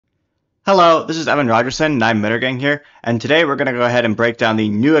Hello, this is Evan Rogerson, and I'm Mittergang here, and today we're going to go ahead and break down the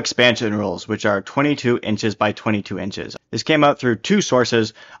new expansion rules, which are 22 inches by 22 inches. This came out through two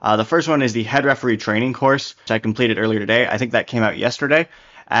sources. The first one is the head referee training course, which I completed earlier today. I think that came out yesterday,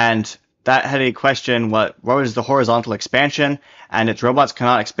 and that had a question, what is the horizontal expansion, and its robots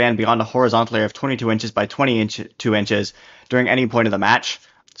cannot expand beyond a horizontal area of 22 inches by 22 inches during any point of the match.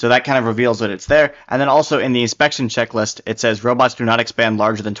 So that kind of reveals that it's there. And then also in the inspection checklist, it says robots do not expand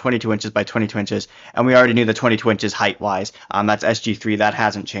larger than 22 inches by 22 inches. And we already knew the 22 inches height-wise. That's SG3. That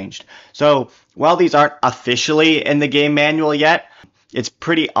hasn't changed. So while these aren't officially in the game manual yet, it's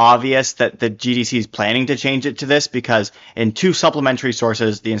pretty obvious that the GDC is planning to change it to this because in two supplementary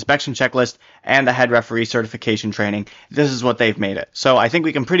sources, the inspection checklist and the head referee certification training, this is what they've made it. So I think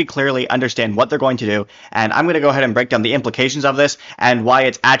we can pretty clearly understand what they're going to do, and I'm going to go ahead and break down the implications of this and why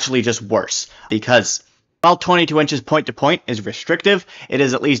it's actually just worse. Because while 22 inches point to point is restrictive, it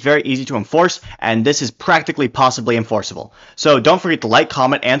is at least very easy to enforce, and this is practically possibly enforceable. So don't forget to like,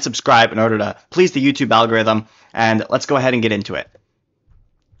 comment, and subscribe in order to please the YouTube algorithm, and let's go ahead and get into it.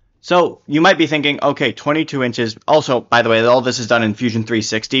 So you might be thinking, okay, 22 inches. Also, by the way, all this is done in Fusion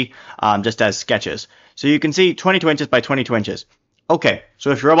 360, just as sketches. So you can see 22 inches by 22 inches. Okay,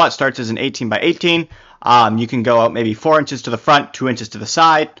 so if your robot starts as an 18 by 18, you can go out maybe 4 inches to the front, 2 inches to the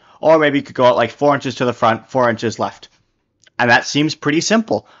side, or maybe you could go out like 4 inches to the front, 4 inches left. And that seems pretty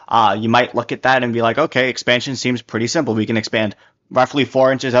simple. You might look at that and be like, okay, expansion seems pretty simple. We can expand roughly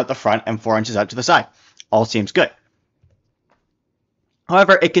 4 inches out the front and 4 inches out to the side. All seems good.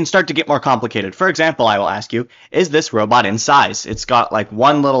 However, it can start to get more complicated. For example, I will ask you, is this robot in size? It's got like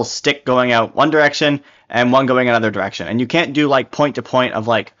one little stick going out one direction and one going another direction. And you can't do like point to point of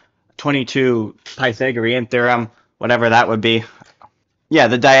like 22 Pythagorean theorem, whatever that would be. Yeah,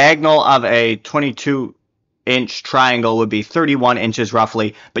 the diagonal of a 22-inch triangle would be 31 inches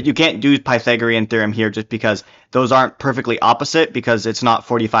roughly, but you can't do Pythagorean theorem here just because those aren't perfectly opposite because it's not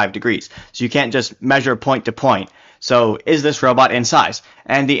 45 degrees. So you can't just measure point to point. So is this robot in size?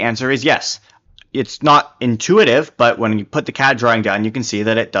 And the answer is yes. It's not intuitive, but when you put the CAD drawing down, you can see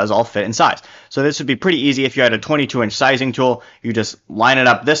that it does all fit in size. So this would be pretty easy if you had a 22-inch sizing tool. You just line it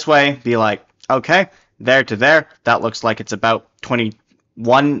up this way, be like, okay, there to there. That looks like it's about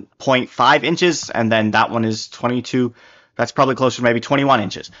 21.5 inches, and then that one is 22. That's probably closer to maybe 21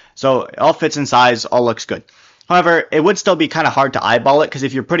 inches. So it all fits in size, all looks good. However, it would still be kind of hard to eyeball it because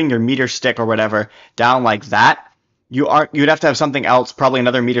if you're putting your meter stick or whatever down like that, you'd have to have something else, probably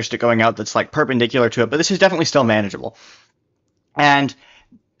another meter stick going out that's like perpendicular to it, but this is definitely still manageable. And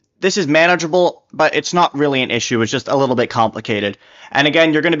this is manageable, but it's not really an issue. It's just a little bit complicated. And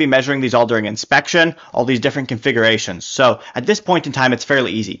again, you're going to be measuring these all during inspection, all these different configurations. So at this point in time, it's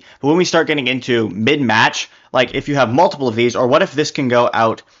fairly easy. But when we start getting into mid-match, like if you have multiple of these, or what if this can go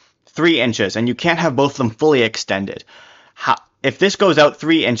out 3 inches and you can't have both of them fully extended? If this goes out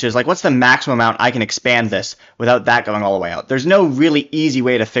 3 inches, like what's the maximum amount I can expand this without that going all the way out? There's no really easy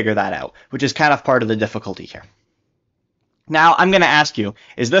way to figure that out, which is kind of part of the difficulty here. Now, I'm going to ask you,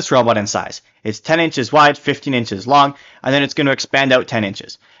 is this robot in size? It's 10 inches wide, 15 inches long, and then it's going to expand out 10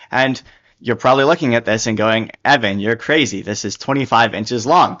 inches. And you're probably looking at this and going, Evan, you're crazy. This is 25 inches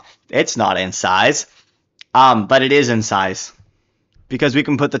long. It's not in size. But it is in size, because we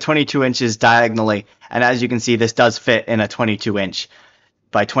can put the 22 inches diagonally, and as you can see, this does fit in a 22 inch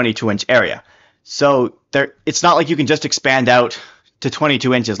by 22 inch area. So it's not like you can just expand out to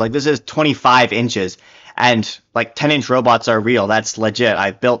 22 inches. Like this is 25 inches, and like 10-inch robots are real. That's legit.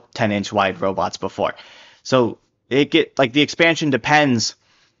 I've built 10-inch wide robots before. So the expansion depends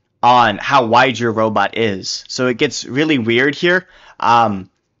on how wide your robot is. So it gets really weird here. And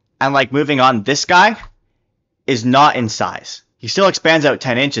like moving on, this guy is not in size. He still expands out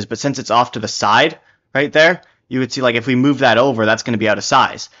 10 inches, but since it's off to the side right there, you would see like if we move that over, that's going to be out of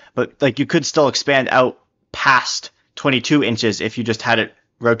size. But like you could still expand out past 22 inches if you just had it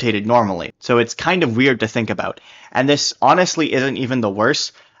rotated normally. So it's kind of weird to think about. And this honestly isn't even the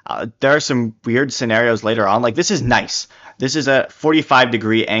worst. There are some weird scenarios later on. Like this is nice. This is a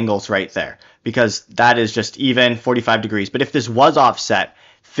 45-degree angles right there because that is just even 45 degrees. But if this was offset,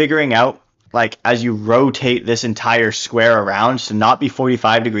 figuring out like as you rotate this entire square around to not be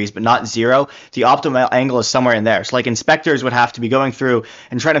 45 degrees but not 0, the optimal angle is somewhere in there. So like inspectors would have to be going through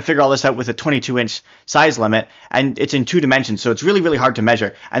and trying to figure all this out with a 22-inch size limit, and it's in 2 dimensions, so it's really, really hard to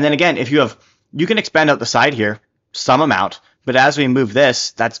measure. And then again, if you can expand out the side here some amount, but as we move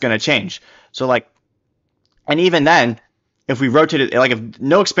this, that's going to change. So like, and even then, if we rotate it, like if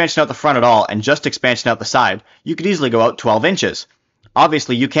no expansion out the front at all and just expansion out the side, you could easily go out 12 inches.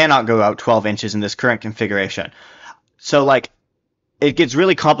 Obviously, you cannot go out 12 inches in this current configuration. So like it gets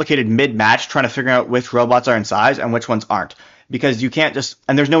really complicated mid-match trying to figure out which robots are in size and which ones aren't. Because you can't just,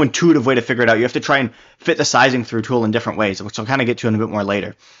 and there's no intuitive way to figure it out. You have to try and fit the sizing through tool in different ways, which I'll kind of get to in a bit more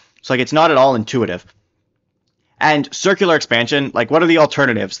later. So like it's not at all intuitive. And circular expansion, like what are the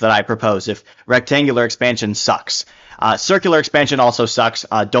alternatives that I propose if rectangular expansion sucks? Circular expansion also sucks.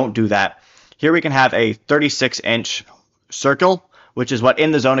 Don't do that. Here we can have a 36-inch circle, which is what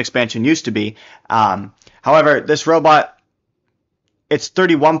in the zone expansion used to be. However, this robot, it's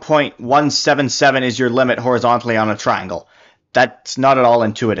 31.177 is your limit horizontally on a triangle. That's not at all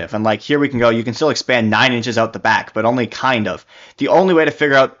intuitive. And like here we can go, you can still expand 9 inches out the back, but only kind of. The only way to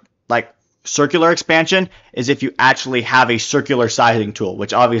figure out like circular expansion is if you actually have a circular sizing tool,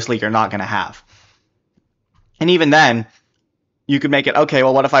 which obviously you're not going to have. And even then, you could make it, okay,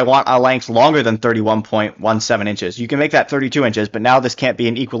 well, what if I want a length longer than 31.17 inches? You can make that 32 inches, but now this can't be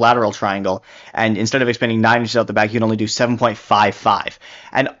an equilateral triangle. And instead of expanding 9 inches out the back, you can only do 7.55.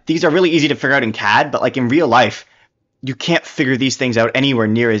 And these are really easy to figure out in CAD, but like in real life, you can't figure these things out anywhere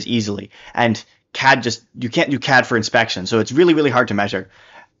near as easily. And CAD you can't do CAD for inspection, so it's really, really hard to measure.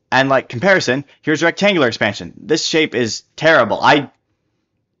 And like comparison, here's rectangular expansion. This shape is terrible. I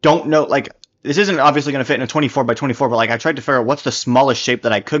don't know, like, this isn't obviously going to fit in a 24 by 24, but like I tried to figure out what's the smallest shape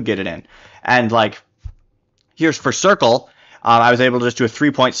that I could get it in. And like, here's for circle, I was able to just do a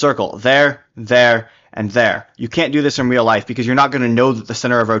 3-point circle. There, there, and there. You can't do this in real life because you're not going to know that the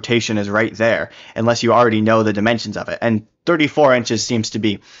center of rotation is right there unless you already know the dimensions of it. And 34 inches seems to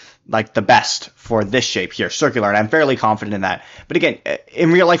be like the best for this shape here, circular, and I'm fairly confident in that. But again,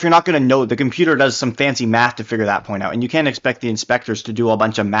 in real life, you're not going to know. The computer does some fancy math to figure that point out, and you can't expect the inspectors to do a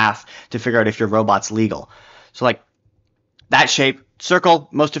bunch of math to figure out if your robot's legal. So like that shape, circle,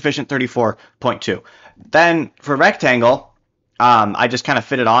 most efficient 34.2. Then for rectangle, I just kind of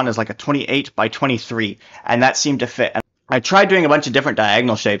fit it on as like a 28 by 23, and that seemed to fit. And I tried doing a bunch of different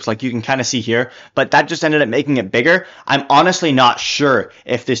diagonal shapes, like you can kind of see here, but that just ended up making it bigger. I'm honestly not sure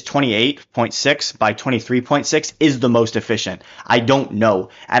if this 28.6 by 23.6 is the most efficient. I don't know,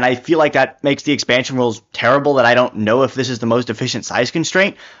 and I feel like that makes the expansion rules terrible, that I don't know if this is the most efficient size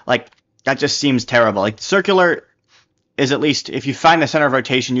constraint. Like, that just seems terrible. Like, circular is at least, if you find the center of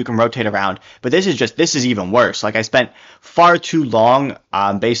rotation, you can rotate around. But this is even worse. Like, I spent far too long,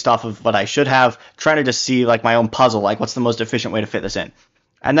 based off of what I should have, trying to just see, like, my own puzzle, like, what's the most efficient way to fit this in.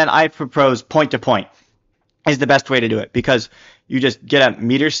 And then I propose point-to-point is the best way to do it, because you just get a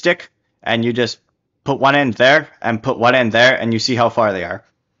meter stick, and you just put one end there, and put one end there, and you see how far they are.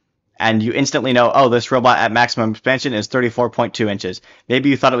 And you instantly know, oh, this robot at maximum expansion is 34.2 inches. Maybe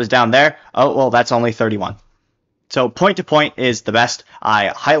you thought it was down there. Oh, well, that's only 31. So point-to-point is the best. I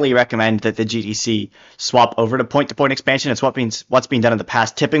highly recommend that the GDC swap over to point-to-point expansion. It's what's been done in the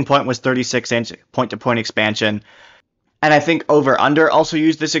past. Tipping Point was 36-inch point-to-point expansion. And I think over-under also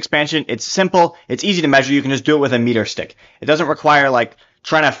use this expansion. It's simple. It's easy to measure. You can just do it with a meter stick. It doesn't require, like,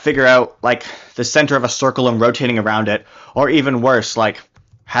 trying to figure out, like, the center of a circle and rotating around it. Or even worse, like,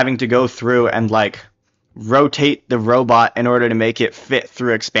 having to go through and, like, rotate the robot in order to make it fit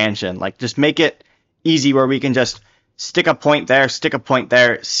through expansion. Like, just make it easy where we can just stick a point there,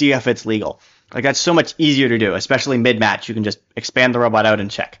 see if it's legal. Like, that's so much easier to do, especially mid-match. You can just expand the robot out and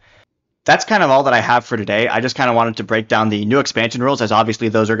check. That's kind of all that I have for today. I just kind of wanted to break down the new expansion rules, as obviously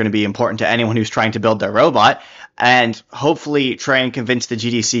those are going to be important to anyone who's trying to build their robot, and hopefully try and convince the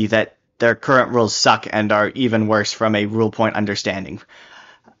GDC that their current rules suck and are even worse from a rule point understanding.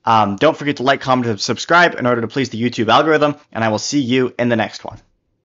 Don't forget to like, comment, and subscribe in order to please the YouTube algorithm, and I will see you in the next one.